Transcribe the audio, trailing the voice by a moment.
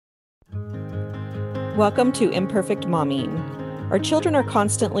Welcome to Imperfect Momming. Our children are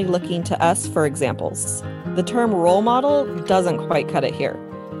constantly looking to us for examples. The term role model doesn't quite cut it here.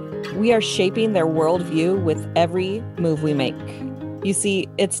 We are shaping their worldview with every move we make. You see,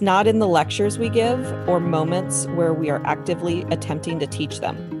 it's not in the lectures we give or moments where we are actively attempting to teach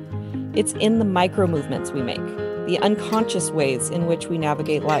them. It's in the micro movements we make, the unconscious ways in which we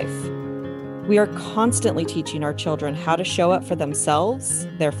navigate life. We are constantly teaching our children how to show up for themselves,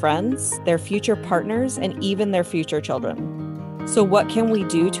 their friends, their future partners, and even their future children. So what can we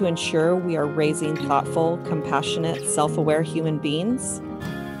do to ensure we are raising thoughtful, compassionate, self-aware human beings?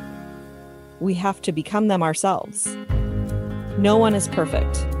 We have to become them ourselves. No one is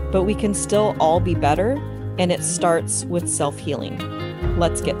perfect, but we can still all be better, and it starts with self-healing.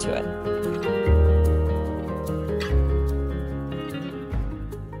 Let's get to it.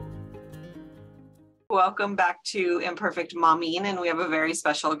 Welcome back to Imperfect Momming, and we have a very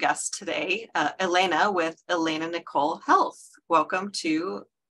special guest today, Elena with Elena Nicole Health. Welcome to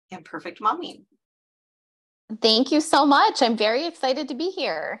Imperfect Momming. Thank you so much. I'm very excited to be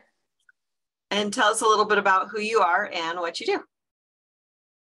here. And tell us a little bit about who you are and what you do.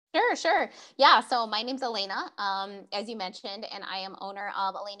 Sure. Yeah, so my name's Elena, as you mentioned, and I am owner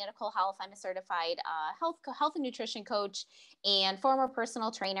of Elena Nicole Health. I'm a certified health and nutrition coach and former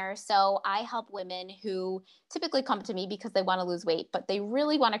personal trainer. So I help women who typically come to me because they want to lose weight, but they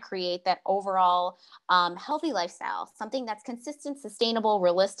really want to create that overall healthy lifestyle, something that's consistent, sustainable,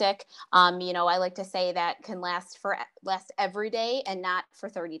 realistic. I like to say that can last every day and not for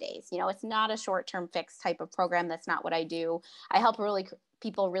 30 days. It's not a short-term fix type of program. That's not what I do. I help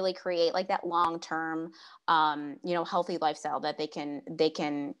people really create like that long-term, healthy lifestyle that they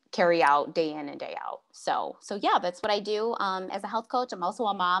can carry out day in and day out. So yeah, that's what I do. As a health coach, I'm also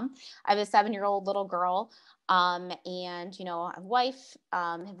a mom. I have a 7-year-old little girl. And, a wife,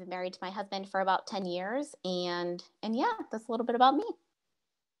 have been married to my husband for about 10 years. And yeah, that's a little bit about me.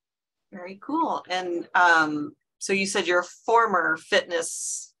 Very cool. And so you said you're a former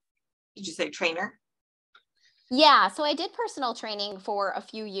fitness, did you say trainer? Yeah, so I did personal training for a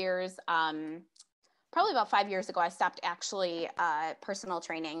few years. Probably about 5 years ago, I stopped actually personal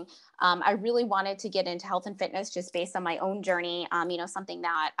training. I really wanted to get into health and fitness just based on my own journey, something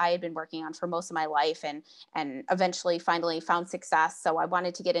that I had been working on for most of my life and eventually finally found success. So I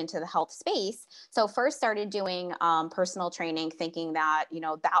wanted to get into the health space. So first started doing personal training, thinking that,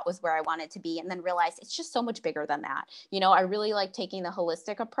 that was where I wanted to be, and then realized it's just so much bigger than that. I really like taking the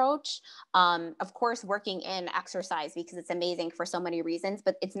holistic approach. Of course, working in exercise because it's amazing for so many reasons,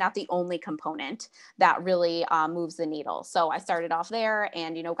 but it's not the only component that really moves the needle. So I started off there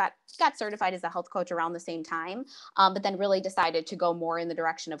and, got certified as a health coach around the same time, but then really decided to go more in the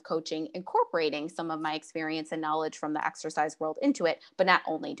direction of coaching, incorporating some of my experience and knowledge from the exercise world into it, but not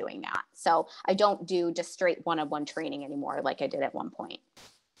only doing that. So I don't do just straight one-on-one training anymore like I did at one point.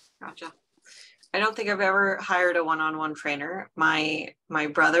 Gotcha. I don't think I've ever hired a one-on-one trainer. My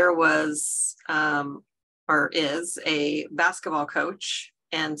brother was or is a basketball coach.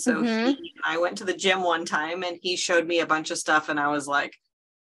 And so I went to the gym one time and he showed me a bunch of stuff and I was like,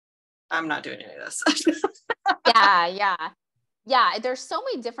 I'm not doing any of this. Yeah. There's so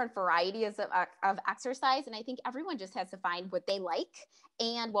many different varieties of exercise. And I think everyone just has to find what they like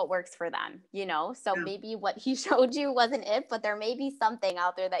and what works for them, So maybe what he showed you wasn't it, but there may be something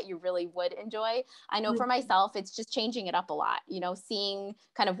out there that you really would enjoy. I know for myself, it's just changing it up a lot, seeing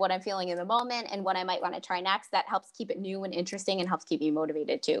kind of what I'm feeling in the moment and what I might want to try next. That helps keep it new and interesting and helps keep me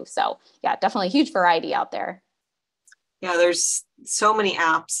motivated too. So yeah, definitely a huge variety out there. Yeah, there's so many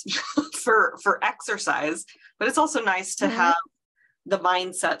apps for exercise, but it's also nice to have the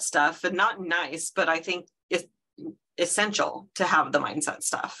mindset stuff, and not nice, but I think it's essential to have the mindset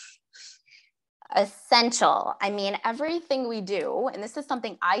stuff. Essential. I mean, everything we do, and this is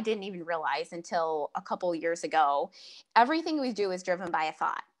something I didn't even realize until a couple years ago, everything we do is driven by a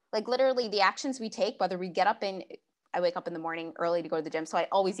thought. Like literally the actions we take, whether we get up and I wake up in the morning early to go to the gym. So I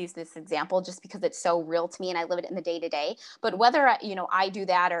always use this example just because it's so real to me and I live it in the day to day. But whether, I do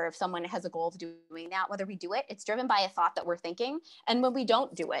that or if someone has a goal of doing that, whether we do it, it's driven by a thought that we're thinking. And when we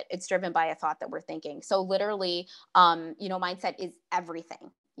don't do it, it's driven by a thought that we're thinking. So literally, mindset is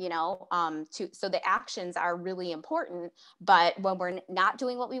everything. So the actions are really important, but when we're not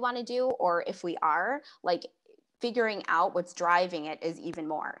doing what we want to do, or if we are, like figuring out what's driving it is even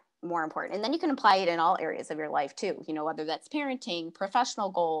more important. And then you can apply it in all areas of your life too, whether that's parenting, professional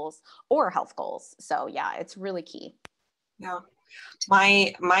goals, or health goals. So yeah, it's really key. Yeah.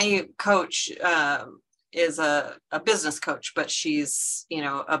 My coach is a business coach, but she's,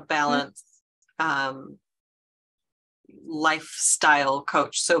 a balance, lifestyle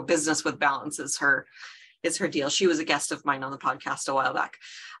coach. So business with balance is her deal. She was a guest of mine on the podcast a while back.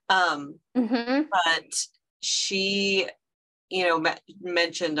 But she,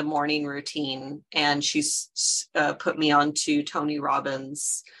 mentioned a morning routine, and she's put me onto Tony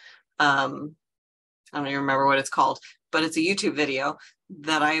Robbins. I don't even remember what it's called, but it's a YouTube video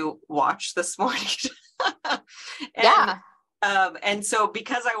that I watched this morning. And so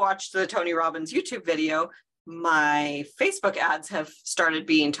because I watched the Tony Robbins YouTube video, my Facebook ads have started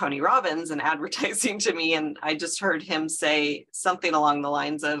being Tony Robbins and advertising to me. And I just heard him say something along the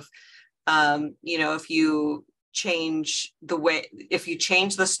lines of, if you change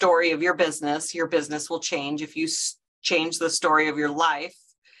the story of your business will change. If you change the story of your life,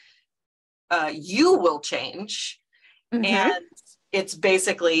 you will change. And it's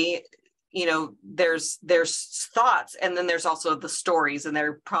basically, there's thoughts, and then there's also the stories, and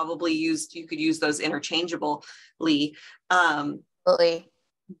they're probably you could use those interchangeably.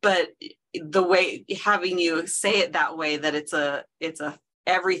 But the way, having you say it that way, that it's a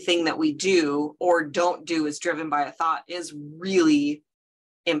everything that we do or don't do is driven by a thought, is really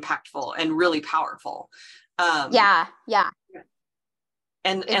impactful and really powerful. And a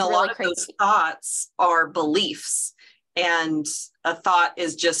really lot of those thoughts are beliefs, and a thought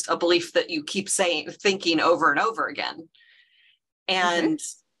is just a belief that you keep thinking over and over again. And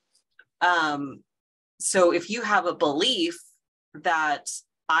so if you have a belief that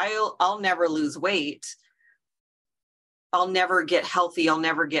I'll never lose weight, I'll never get healthy, I'll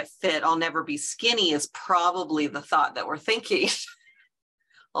never get fit, I'll never be skinny, is probably the thought that we're thinking.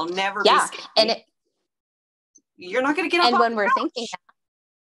 I'll never be skinny. And you're not going to get up. And when we're thinking that,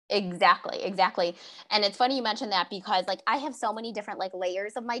 exactly. And it's funny you mentioned that, because like I have so many different like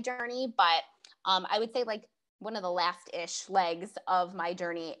layers of my journey, but I would say like one of the last-ish legs of my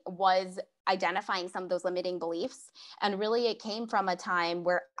journey was identifying some of those limiting beliefs. And really it came from a time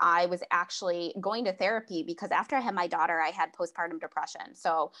where I was actually going to therapy, because after I had my daughter, I had postpartum depression.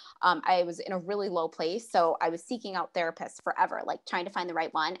 So I was in a really low place. So I was seeking out therapists forever, like trying to find the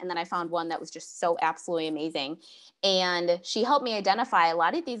right one. And then I found one that was just so absolutely amazing. And she helped me identify a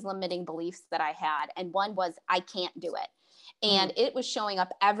lot of these limiting beliefs that I had. And one was, I can't do it. And it was showing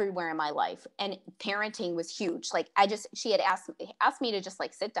up everywhere in my life, and parenting was huge. Like she had asked me to just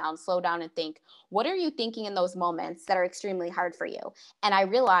like sit down, slow down, and think, what are you thinking in those moments that are extremely hard for you? And I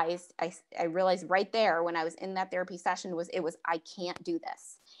realized right there when I was in that therapy session I can't do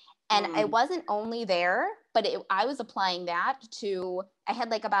this. And I wasn't only there, but I was applying that to, I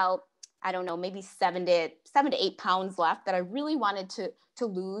had like about, I don't know, maybe 7 to 8 pounds left that I really wanted to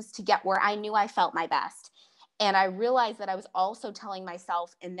lose to get where I knew I felt my best. And I realized that I was also telling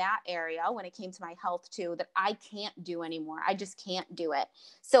myself in that area, when it came to my health too, that I can't do anymore. I just can't do it.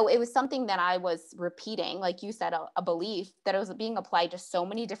 So it was something that I was repeating, like you said, a belief that was being applied to so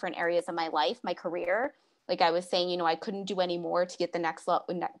many different areas of my life, my career. Like I was saying, I couldn't do any more to get to the next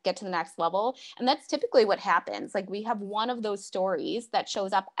level. And that's typically what happens. Like we have one of those stories that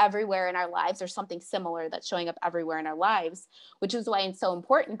shows up everywhere in our lives, or something similar that's showing up everywhere in our lives, which is why it's so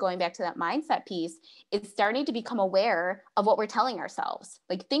important, going back to that mindset piece, is starting to become aware of what we're telling ourselves,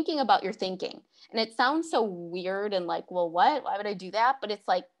 like thinking about your thinking. And it sounds so weird and like, well, what? Why would I do that? But it's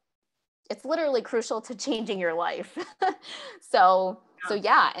like, it's literally crucial to changing your life. So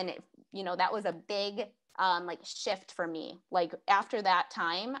yeah. And that was a big like shift for me. Like after that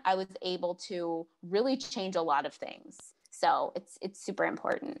time, I was able to really change a lot of things. So it's super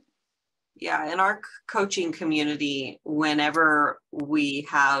important. Yeah. In our coaching community, whenever we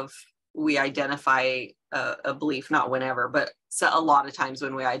identify a belief, not whenever, but so a lot of times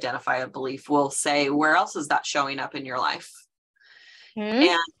when we identify a belief, we'll say, where else is that showing up in your life?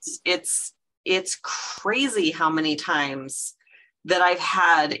 And it's crazy how many times that I've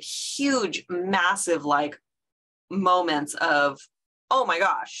had huge, massive, like moments of, oh my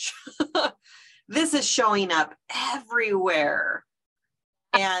gosh, this is showing up everywhere.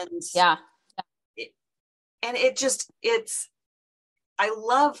 And I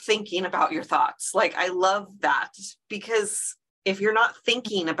love thinking about your thoughts. Like, I love that, because if you're not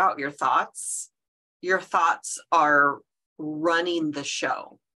thinking about your thoughts are running the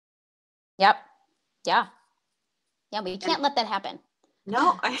show. Yep. Yeah. Yeah, we can't let that happen.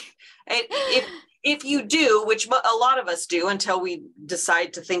 No, if you do, which a lot of us do until we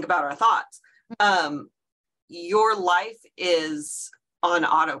decide to think about our thoughts, your life is on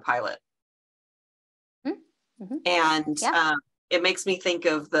autopilot. And it makes me think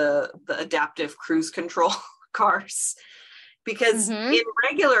of the adaptive cruise control cars, because in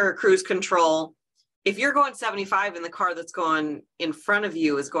regular cruise control, if you're going 75 and the car that's going in front of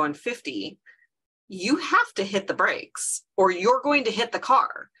you is going 50, you have to hit the brakes or you're going to hit the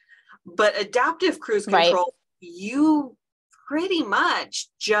car. But adaptive cruise control, you pretty much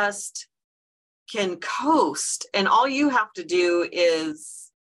just can coast, and all you have to do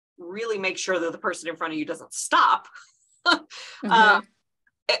is really make sure that the person in front of you doesn't stop.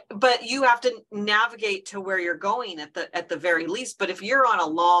 But you have to navigate to where you're going at the very least. But if you're on a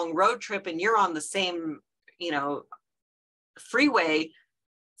long road trip and you're on the same, freeway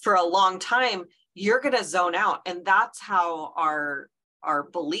for a long time, you're going to zone out. And that's how our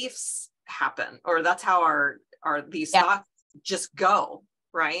beliefs happen, or that's how these thoughts just go.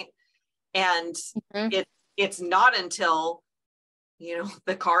 Right. And it's not until,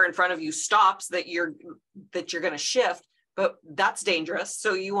 the car in front of you stops that you're going to shift. But that's dangerous.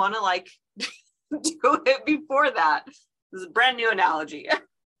 So you want to do it before that. This is a brand new analogy.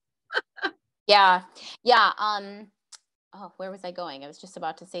 Yeah. Oh, where was I going? I was just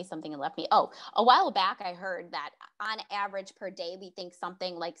about to say something and left me. Oh, a while back, I heard that on average per day, we think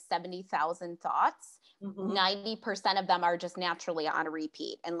something like 70,000 thoughts. 90% of them are just naturally on a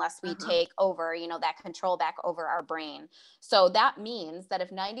repeat unless we take over, that control back over our brain. So that means that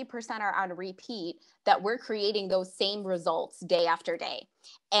if 90% are on a repeat, that we're creating those same results day after day.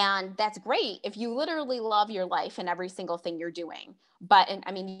 And that's great if you literally love your life and every single thing you're doing. But,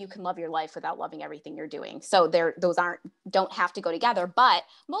 you can love your life without loving everything you're doing. So those don't have to go together. But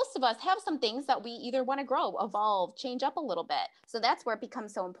most of us have some things that we either want to grow, evolve, change up a little bit. So that's where it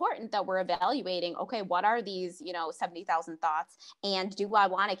becomes so important that we're evaluating, okay, what are these, 70,000 thoughts? And do I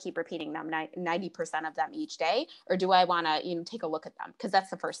want to keep repeating them 90% of them each day? Or do I want to, take a look at them? Because that's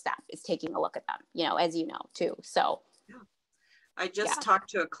the first step, is taking a look at them, as you know, too. So. I just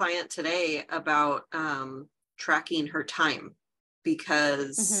talked to a client today about tracking her time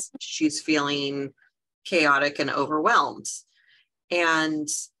because she's feeling chaotic and overwhelmed. And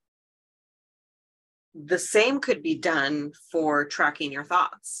the same could be done for tracking your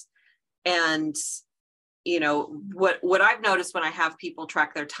thoughts. And, what I've noticed when I have people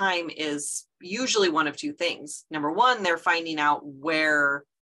track their time is usually one of two things. Number one, they're finding out where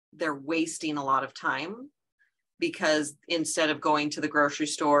they're wasting a lot of time, because instead of going to the grocery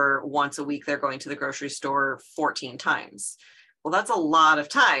store once a week, they're going to the grocery store 14 times. Well, that's a lot of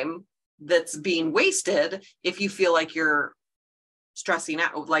time that's being wasted if you feel like you're stressing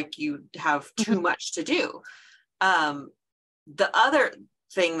out, like you have too much to do. The other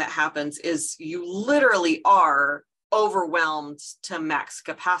thing that happens is you literally are overwhelmed to max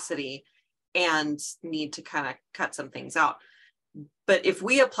capacity and need to kind of cut some things out. But if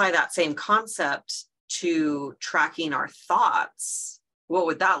we apply that same concept to tracking our thoughts, what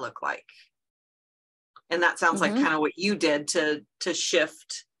would that look like? And that sounds like kind of what you did to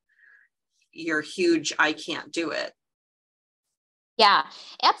shift your huge I can't do it. Yeah,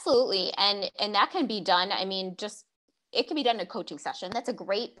 absolutely. And that can be done. It can be done in a coaching session. That's a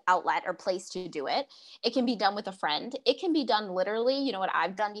great outlet or place to do it. It can be done with a friend. It can be done literally. What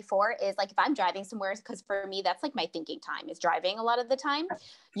I've done before is if I'm driving somewhere, because for me, that's my thinking time is driving a lot of the time.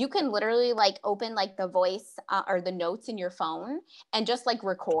 You can literally open the voice or the notes in your phone and just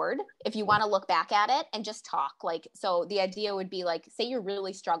record if you want to look back at it and just talk. So the idea would be say you're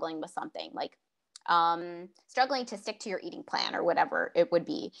really struggling with something, struggling to stick to your eating plan or whatever it would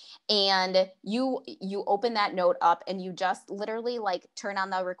be. And you open that note up and you just literally turn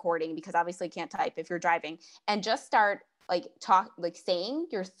on the recording, because obviously you can't type if you're driving, and just start saying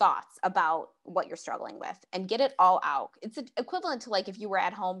your thoughts about what you're struggling with and get it all out. It's equivalent to if you were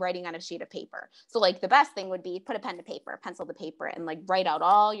at home writing on a sheet of paper. So the best thing would be put a pen to paper, pencil to paper, and write out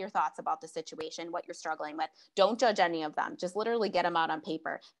all your thoughts about the situation, what you're struggling with. Don't judge any of them. Just literally get them out on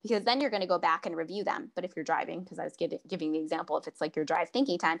paper, because then you're going to go back and review them. But if you're driving, because I was giving the example, if it's your drive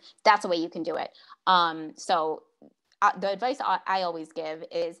thinking time, that's a way you can do it. The advice I always give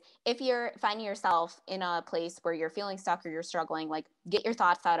is, if you're finding yourself in a place where you're feeling stuck or you're struggling, get your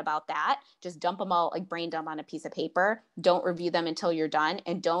thoughts out about that. Just dump them all, brain dump on a piece of paper. Don't review them until you're done,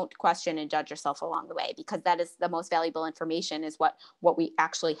 and don't question and judge yourself along the way, because that is the most valuable information, is what we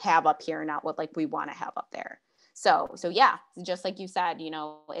actually have up here, not what we want to have up there. So yeah, just like you said,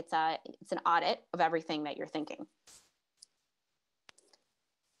 it's an audit of everything that you're thinking.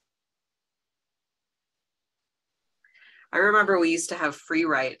 I remember we used to have free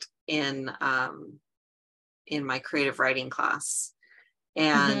write in my creative writing class.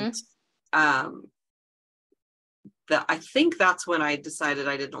 And I think that's when I decided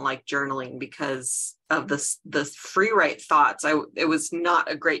I didn't like journaling, because of the free write thoughts. It was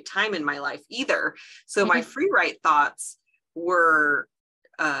not a great time in my life either. So my free write thoughts were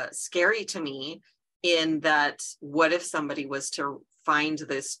scary to me, in that what if somebody was to find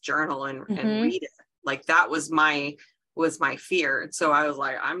this journal and read it? Like that was my fear. So I was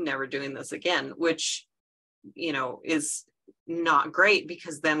like, I'm never doing this again, which, you know, is not great,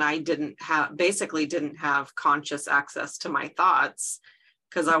 because then I didn't have conscious access to my thoughts,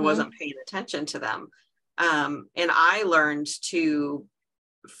 because I wasn't paying attention to them. And I learned to,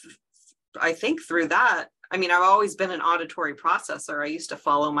 I think through that, I mean, I've always been an auditory processor. I used to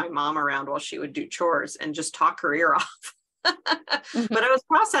follow my mom around while she would do chores and just talk her ear off. But I was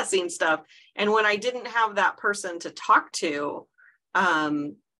processing stuff. And when I didn't have that person to talk to,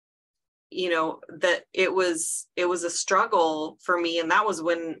 you know, that it was a struggle for me. And that was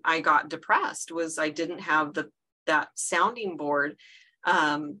when I got depressed, was I didn't have that sounding board.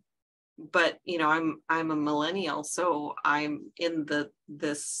 But you know, I'm a millennial, so I'm in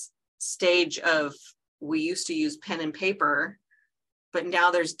this stage of, we used to use pen and paper, but now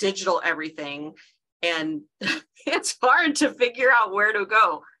there's digital everything, and it's hard to figure out where to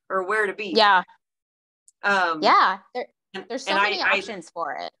go or where to be. Yeah. There's so many options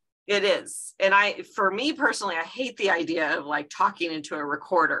for it. It is. And for me personally, I hate the idea of like talking into a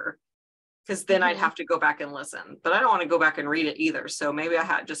recorder, because then I'd have to go back and listen, but I don't want to go back and read it either. So maybe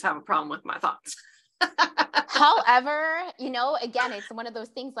I just have a problem with my thoughts. However, you know, again, it's one of those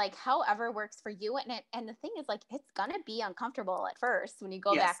things, like however works for you. And the thing is, like, it's going to be uncomfortable at first when you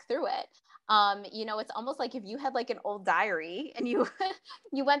go back through it. You know, it's almost like if you had like an old diary and you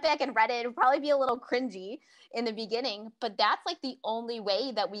went back and read it, it'd probably be a little cringy in the beginning, but that's like the only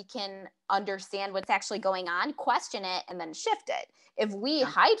way that we can understand what's actually going on, question it, and then shift it. If we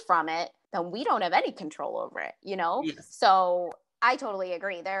hide from it, then we don't have any control over it, you know? Yes. So I totally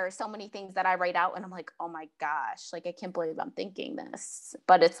agree. There are so many things that I write out and I'm like, oh my gosh, like, I can't believe I'm thinking this,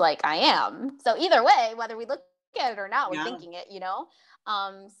 but it's like, I am. So either way, whether we look at it or not, we're thinking it, you know?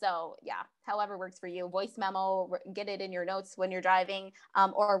 So yeah, however works for you. Voice memo, get it in your notes when you're driving,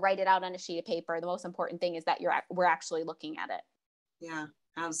 or write it out on a sheet of paper. The most important thing is that we're actually looking at it. Yeah,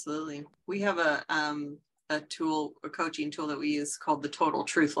 absolutely. We have a coaching tool that we use called the Total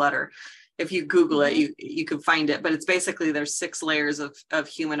Truth Letter. If you Google it, you can find it, but it's basically, there's 6 layers of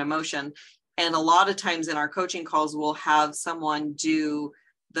human emotion. And a lot of times in our coaching calls, we'll have someone do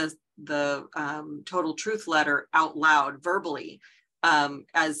the Total Truth Letter out loud verbally,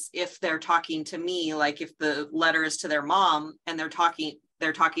 as if they're talking to me, like if the letter is to their mom and they're talking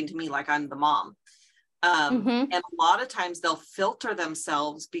to me like I'm the mom. And a lot of times they'll filter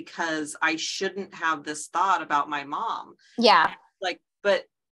themselves because I shouldn't have this thought about my mom. Yeah. Like, but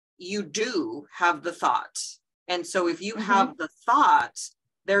you do have the thought. And so if you have the thought,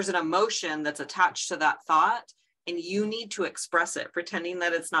 there's an emotion that's attached to that thought, and you need to express it. Pretending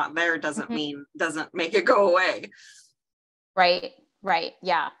that it's not there doesn't make it go away. Right.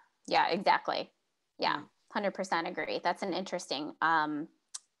 Yeah, exactly. Yeah. 100% agree. That's an interesting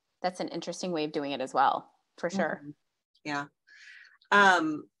way of doing it as well, for sure. Yeah. What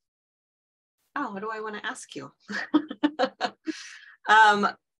do I want to ask you?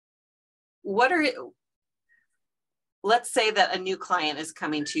 Let's say that a new client is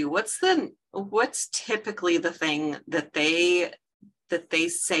coming to you. What's typically the thing that they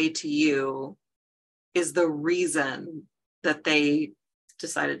say to you is the reason that they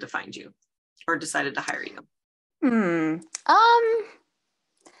decided to find you or decided to hire you?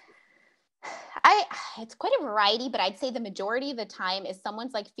 It's quite a variety, but I'd say the majority of the time is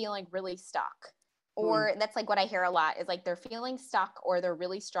someone's like feeling really stuck, or that's like what I hear a lot is like they're feeling stuck or they're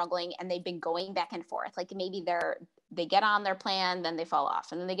really struggling and they've been going back and forth. Like maybe they get on their plan, then they fall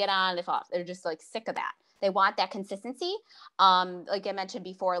off, and then they get on, they fall off. They're just like sick of that. They want that consistency. Like I mentioned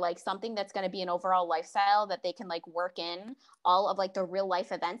before, like something that's going to be an overall lifestyle that they can like work in all of like the real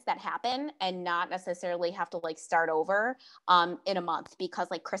life events that happen and not necessarily have to like start over in a month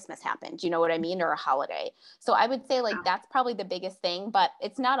because like Christmas happened, you know what I mean? Or a holiday. So I would say like that's probably the biggest thing, but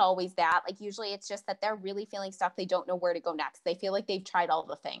it's not always that. Like usually it's just that they're really feeling stuck. They don't know where to go next. They feel like they've tried all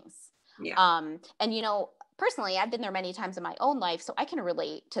the things. Yeah. And you know, personally, I've been there many times in my own life, so I can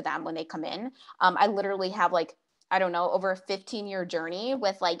relate to them when they come in. I literally have like, I don't know, over a 15-year journey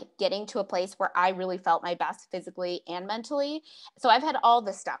with like getting to a place where I really felt my best physically and mentally. So I've had all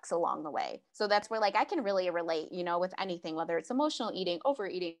the stucks along the way. So that's where like I can really relate, you know, with anything, whether it's emotional eating,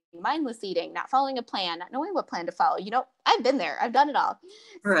 overeating, mindless eating, not following a plan, not knowing what plan to follow. You know, I've been there. I've done it all.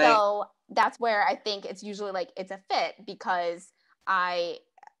 Right. So that's where I think it's usually like it's a fit because I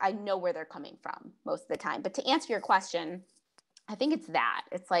know where they're coming from most of the time. But to answer your question, I think it's that.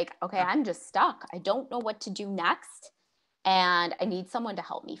 It's like, okay, I'm just stuck. I don't know what to do next. And I need someone to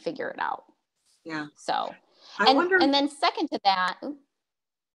help me figure it out. Yeah. So, and then second to that.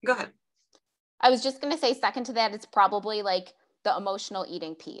 Go ahead. I was just going to say second to that, it's probably like the emotional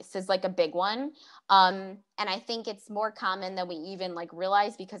eating piece is like a big one. And I think it's more common than we even like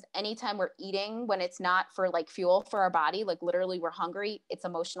realize, because anytime we're eating, when it's not for like fuel for our body, like literally we're hungry, it's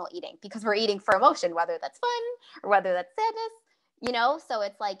emotional eating, because we're eating for emotion, whether that's fun or whether that's sadness, you know? So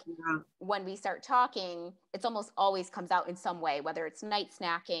it's like, when we start talking, it's almost always comes out in some way, whether it's night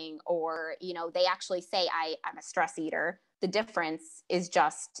snacking or, you know, they actually say, I'm a stress eater. The difference is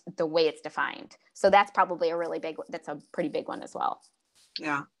just the way it's defined. So that's probably that's a pretty big one as well.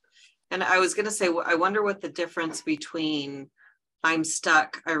 Yeah. And I was going to say, I wonder what the difference between I'm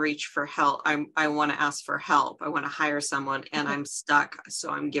stuck, I reach for help, I want to ask for help, I want to hire someone, and I'm stuck, so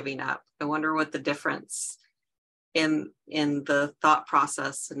I'm giving up. I wonder what the difference in the thought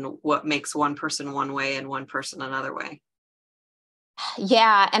process and what makes one person one way and one person another way.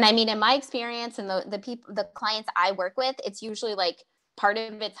 Yeah. And I mean, in my experience and the clients I work with, it's usually like part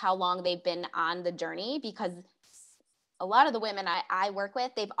of it's how long they've been on the journey, because a lot of the women I work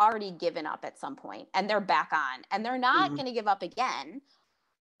with, they've already given up at some point and they're back on, and they're not going to give up again.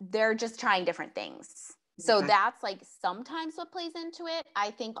 They're just trying different things. So that's like sometimes what plays into it.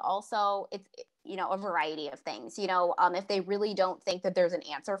 I think also it's, you know, a variety of things, you know, if they really don't think that there's an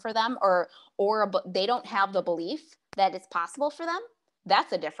answer for them, or they don't have the belief that it's possible for them,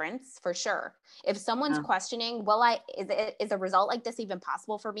 that's a difference for sure. If someone's questioning, well, is a result like this even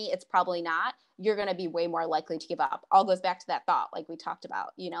possible for me? It's probably not. You're going to be way more likely to give up. All goes back to that thought, like we talked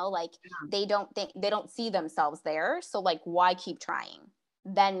about, you know, like they don't see themselves there. So like, why keep trying?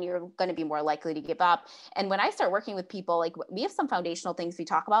 Then you're going to be more likely to give up. And when I start working with people, like we have some foundational things we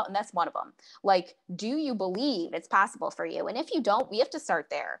talk about, and that's one of them. Like, do you believe it's possible for you? And if you don't, we have to start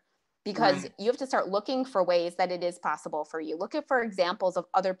there, because you have to start looking for ways that it is possible for you. Look for examples of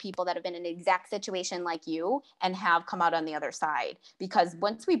other people that have been in an exact situation like you and have come out on the other side. Because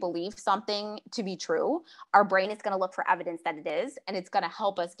once we believe something to be true, our brain is going to look for evidence that it is, and it's going to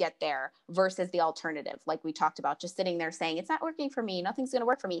help us get there versus the alternative. Like we talked about, just sitting there saying, it's not working for me, nothing's going to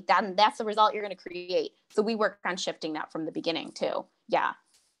work for me. That's the result you're going to create. So we work on shifting that from the beginning too. Yeah.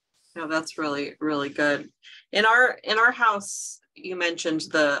 No, that's really, really good. In our house, you mentioned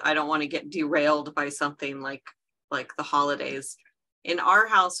I don't want to get derailed by something like the holidays. In our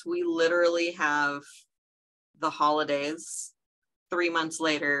house, we literally have the holidays, 3 months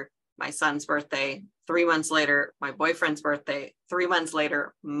later, my son's birthday, 3 months later, my boyfriend's birthday, 3 months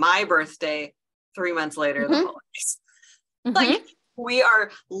later, my birthday, 3 months later, the holidays. Like, we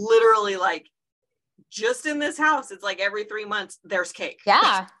are literally like, just in this house, it's like every 3 months there's cake.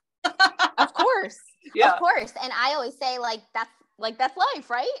 Yeah. Of course. Yeah. Of course. And I always say that's life,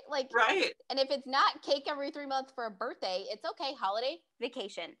 right? Like, right. And if it's not cake every 3 months for a birthday, it's okay. Holiday,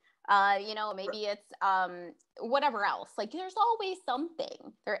 vacation, you know, maybe it's, whatever else, like there's always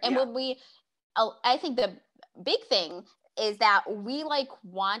something there. And I think the big thing is that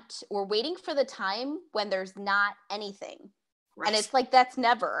we're waiting for the time when there's not anything. Right. And it's like, that's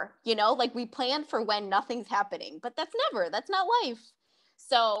never, you know, like we plan for when nothing's happening, but that's not life.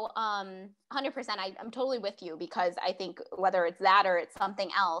 So 100%, I'm totally with you, because I think whether it's that or it's something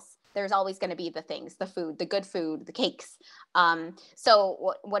else, there's always going to be the things, the food, the good food, the cakes.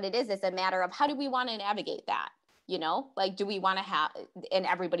 So what it is a matter of how do we want to navigate that? You know, like, do we want to have, and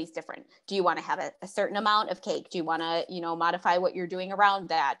everybody's different. Do you want to have a certain amount of cake? Do you want to, you know, modify what you're doing around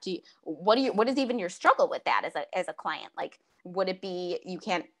that? What is even your struggle with that as a client? Like, would it be, you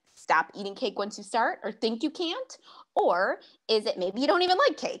can't stop eating cake once you start, or think you can't? Or is it maybe you don't even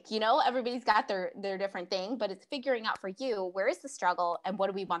like cake? You know, everybody's got their different thing, but it's figuring out for you, where is the struggle and what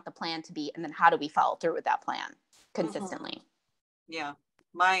do we want the plan to be? And then how do we follow through with that plan consistently? Yeah.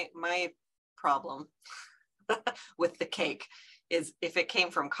 My problem with the cake is, if it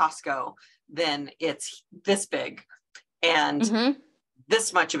came from Costco, then it's this big and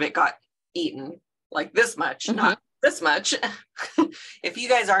this much of it got eaten, like this much, not this much. If you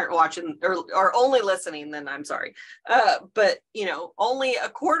guys aren't watching or only listening, then I'm sorry. But you know, only a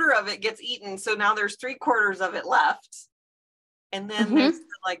quarter of it gets eaten. So now there's 3/4 of it left. And then there's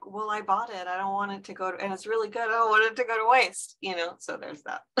like, well, I bought it, I don't want it to go to, and it's really good, I don't want it to go to waste, you know? So there's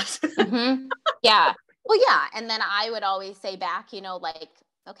that. Yeah. Well, yeah. And then I would always say back, you know, like,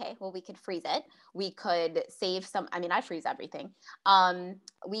 okay, well, we could freeze it. We could save some. I mean, I freeze everything.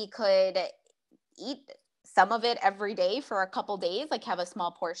 We could eat some of it every day for a couple days, like have a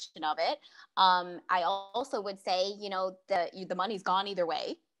small portion of it. I also would say, you know, the money's gone either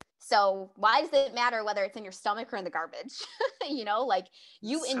way. So why does it matter whether it's in your stomach or in the garbage? You know, like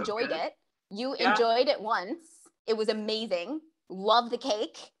you enjoyed it. You enjoyed it once. It was amazing. Love the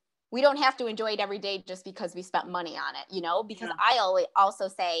cake. we don't have to enjoy it every day just because we spent money on it, because Yeah. I also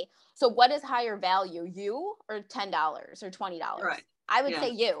say, so what is higher value, you or $10 or $20? Right. I would Yeah. say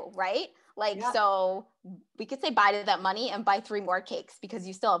you, right? Like, Yeah. so we could say bye to that money and buy 3 more cakes because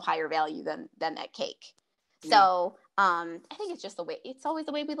you still have higher value than that cake. Yeah. So I think it's just it's always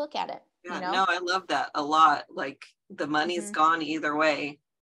the way we look at it. Yeah. No, I love that a lot. Like the money's Mhm. gone either way.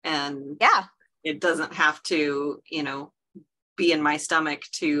 And Yeah. it doesn't have to, be in my stomach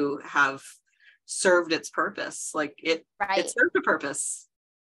to have served its purpose. Like it Right. served a purpose.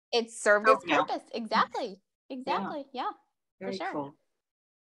 It served Oh, its yeah. purpose. Exactly. Yeah. Yeah. Very For sure. cool.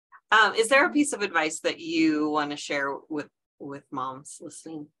 Is there a Mhm. piece of advice that you want to share with moms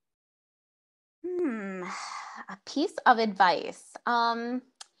listening? A piece of advice.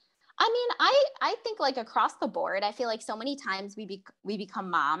 I mean, I think like across the board, I feel like so many times we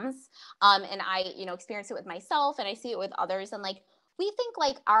become moms, and I experience it with myself, and I see it with others, and like we think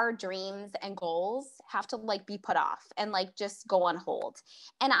like our dreams and goals have to like be put off and like just go on hold,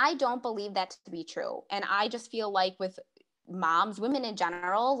 and I don't believe that to be true, and I just feel like with moms, women in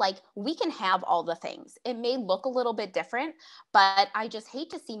general, like we can have all the things. It may look a little bit different, but I just hate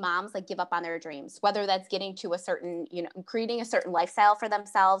to see moms like give up on their dreams, whether that's getting to a certain, creating a certain lifestyle for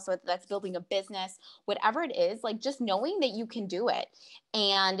themselves, whether that's building a business, whatever it is, like just knowing that you can do it.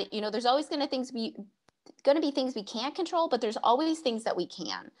 And, there's always going to be things we can't control, but there's always things that we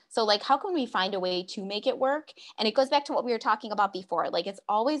can. So like, how can we find a way to make it work? And it goes back to what we were talking about before. Like, it's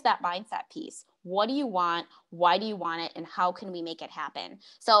always that mindset piece. What do you want? Why do you want it? And how can we make it happen?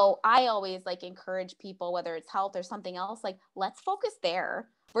 So I always like encourage people, whether it's health or something else, like let's focus there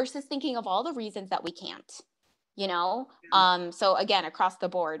versus thinking of all the reasons that we can't. So again, across the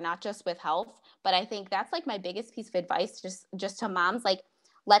board, not just with health, but I think that's like my biggest piece of advice, just to moms, like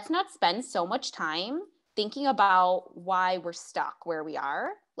let's not spend so much time thinking about why we're stuck where we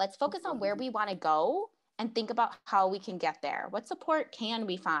are. Let's focus on where we want to go and think about how we can get there. What support can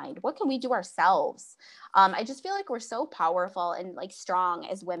we find? What can we do ourselves? I just feel like we're so powerful and like strong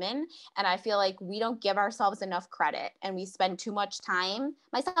as women. And I feel like we don't give ourselves enough credit, and we spend too much time,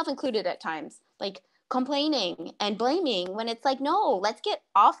 myself included at times, like complaining and blaming, when it's like, no, let's get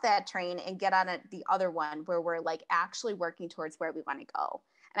off that train and get on the other one where we're like actually working towards where we want to go.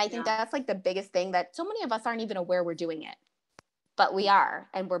 And I think that's like the biggest thing, that so many of us aren't even aware we're doing it, but we are,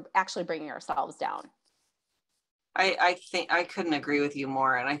 and we're actually bringing ourselves down. I think I couldn't agree with you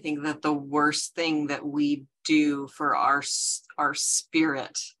more. And I think that the worst thing that we do for our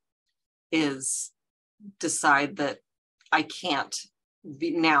spirit is decide that I can't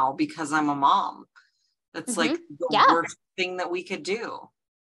be now because I'm a mom. That's like the worst thing that we could do.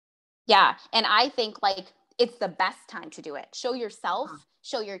 Yeah. And I think like it's the best time to do it. Show yourself,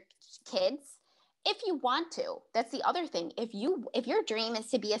 show your kids if you want to. That's the other thing. If your dream is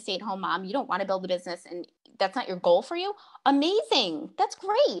to be a stay-at-home mom, you don't want to build a business, and that's not your goal for you, amazing. That's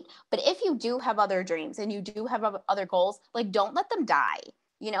great. But if you do have other dreams and you do have other goals, like don't let them die,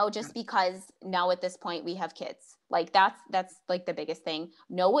 just because now at this point we have kids. Like that's like the biggest thing.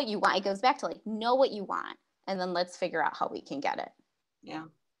 Know what you want. It goes back to like, know what you want, and then let's figure out how we can get it. Yeah.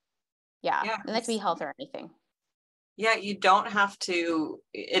 Yeah. And that could be health or anything. Yeah, you don't have to,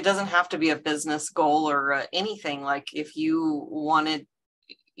 it doesn't have to be a business goal or anything. Like if you wanted,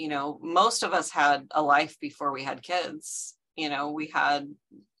 most of us had a life before we had kids. We had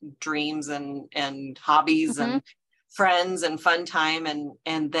dreams and hobbies and friends and fun time.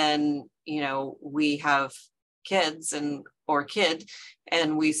 And then, we have kids or kid,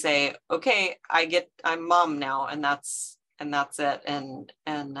 and we say, okay, I'm mom now. And that's it. And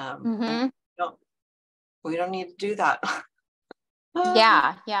we don't need to do that.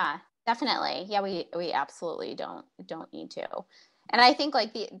 Yeah, definitely. Yeah, we absolutely don't need to. And I think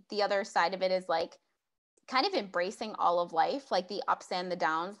like the other side of it is like kind of embracing all of life, like the ups and the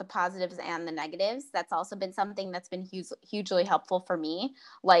downs, the positives and the negatives. That's also been something that's been hugely helpful for me.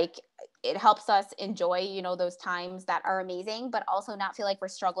 Like it helps us enjoy, those times that are amazing, but also not feel like we're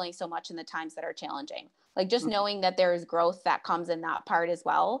struggling so much in the times that are challenging. Like just knowing that there is growth that comes in that part as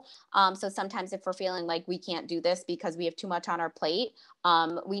well. So sometimes if we're feeling like we can't do this because we have too much on our plate,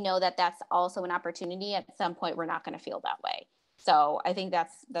 we know that that's also an opportunity. At some point, we're not going to feel that way. So I think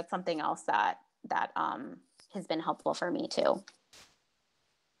that's something else that has been helpful for me too.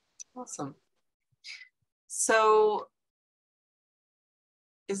 Awesome. So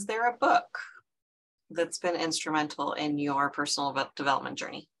is there a book that's been instrumental in your personal development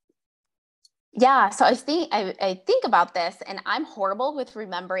journey? Yeah, so I think about this, and I'm horrible with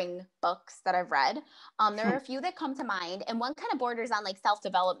remembering books that I've read. There are a few that come to mind, and one kind of borders on like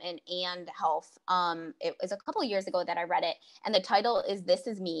self-development and health. It was a couple of years ago that I read it, and the title is "This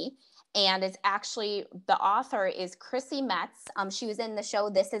Is Me," and it's actually, the author is Chrissy Metz. She was in the show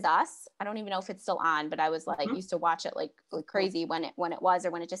This Is Us. I don't even know if it's still on, but I was like used to watch it like crazy when it was,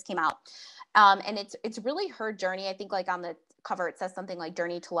 or when it just came out. And it's really her journey. I think like on the cover it says something like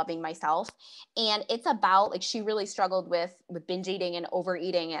 "Journey to Loving Myself," and it's about like she really struggled with binge eating and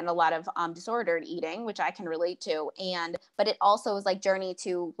overeating and a lot of disordered eating, which I can relate to. And but it also is like journey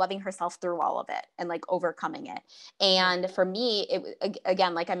to loving herself through all of it and like overcoming it. And for me, it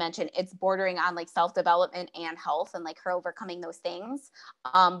again, like I mentioned, it's bordering on like self-development and health, and like her overcoming those things.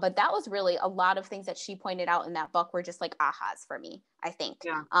 But that was really a lot of things that she pointed out in that book were just like ahas for me, I think.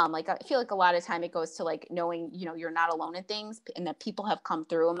 Yeah. Like I feel like a lot of time it goes to like knowing, you know, you're not alone in things, and that people have come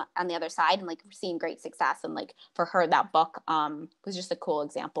through them on the other side, and like seeing great success. And like for her, that book was just a cool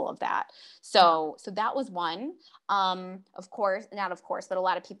example of that. So that was one. Of course, not of course, but a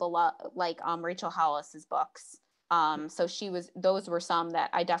lot of people like Rachel Hollis's books. So those were some that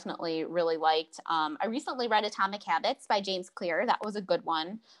I definitely really liked. I recently read Atomic Habits by James Clear. That was a good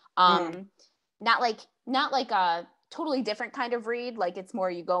one. Not like a totally different kind of read. Like it's more,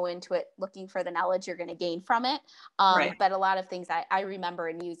 you go into it looking for the knowledge you're going to gain from it. Right. But a lot of things I remember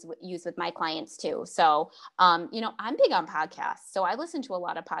and use with my clients too. So, you know, I'm big on podcasts. So I listen to a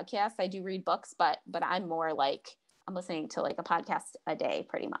lot of podcasts. I do read books, but I'm more like, I'm listening to like a podcast a day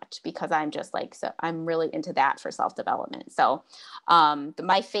pretty much, because I'm just like, so I'm really into that for self-development. So,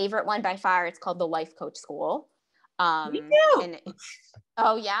 my favorite one by far, it's called The Life Coach School. Me too. And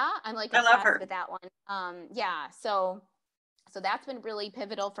oh yeah, I'm like I love obsessed her. with that one. Yeah, so that's been really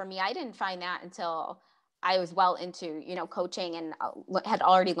pivotal for me. I didn't find that until I was well into, you know, coaching, and had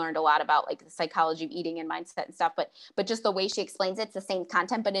already learned a lot about like the psychology of eating and mindset and stuff, but just the way she explains it's the same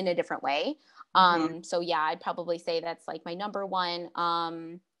content but in a different way. So yeah, I'd probably say that's like my number one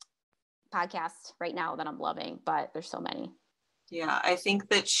podcast right now that I'm loving, but there's so many. Yeah, I think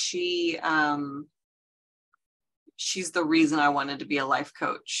that she's the reason I wanted to be a life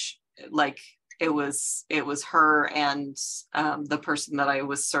coach. Like it was her and the person that I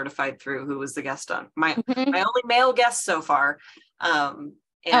was certified through, who was the guest on my only male guest so far. And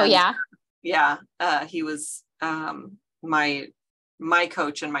oh yeah. Yeah. He was my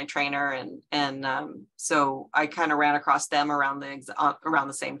coach and my trainer, and so I kind of ran across them around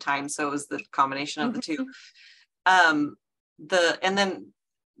the same time. So it was the combination of the two. And then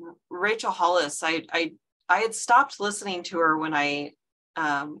Rachel Hollis, I had stopped listening to her when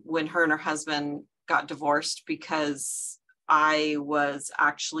her and her husband got divorced, because I was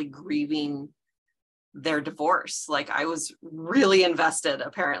actually grieving their divorce. Like I was really invested,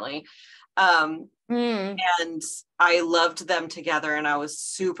 apparently. And I loved them together, and I was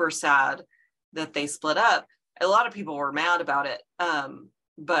super sad that they split up. A lot of people were mad about it.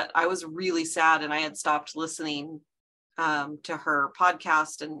 But I was really sad, and I had stopped listening to her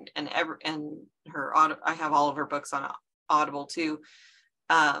podcast and her I have all of her books on Audible too.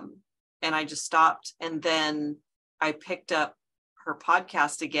 And I just stopped, and then I picked up her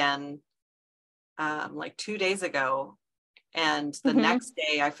podcast again like 2 days ago, and the next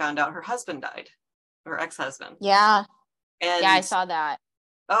day I found out her husband died, her ex-husband. Yeah. And yeah, I saw that.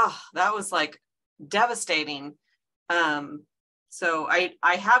 Oh, that was like devastating. So I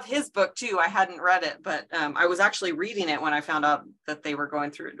have his book too. I hadn't read it, but I was actually reading it when I found out that they were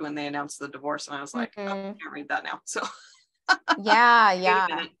going through it, when they announced the divorce, and I was like, oh, I can't read that now. So yeah.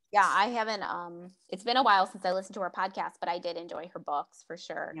 I haven't. It's been a while since I listened to her podcast, but I did enjoy her books for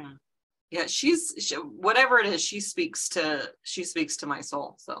sure. Yeah. She whatever it is, she speaks to my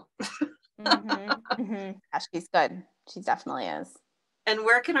soul. So. Yeah, she's good. She definitely is. And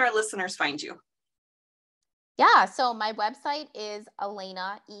where can our listeners find you? Yeah, so my website is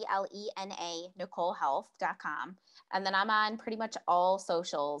Elena, ELENA, NicoleHealth.com. And then I'm on pretty much all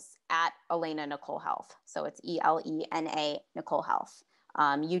socials at Elena Nicole Health. So it's ELENA Nicole Health.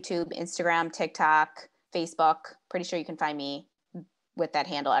 YouTube, Instagram, TikTok, Facebook. Pretty sure you can find me with that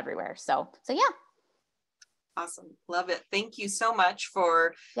handle everywhere. So yeah. Awesome. Love it. Thank you so much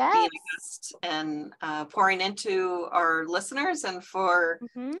for being a guest and pouring into our listeners, and for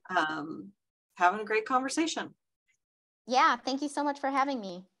having a great conversation. Yeah. Thank you so much for having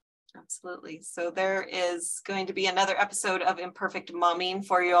me. Absolutely. So there is going to be another episode of Imperfect Momming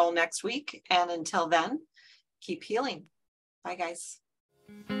for you all next week. And until then, keep healing. Bye, guys.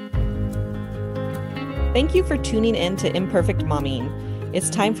 Thank you for tuning in to Imperfect Momming. It's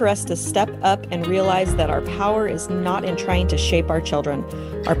time for us to step up and realize that our power is not in trying to shape our children.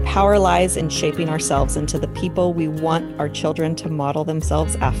 Our power lies in shaping ourselves into the people we want our children to model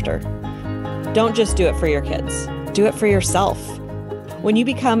themselves after. Don't just do it for your kids. Do it for yourself. When you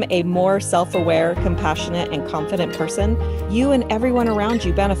become a more self-aware, compassionate, and confident person, you and everyone around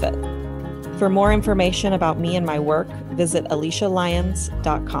you benefit. For more information about me and my work, visit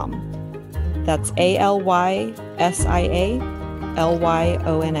AlysiaLyons.com. That's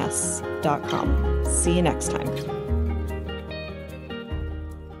AlysiaLyons.com. See you next time.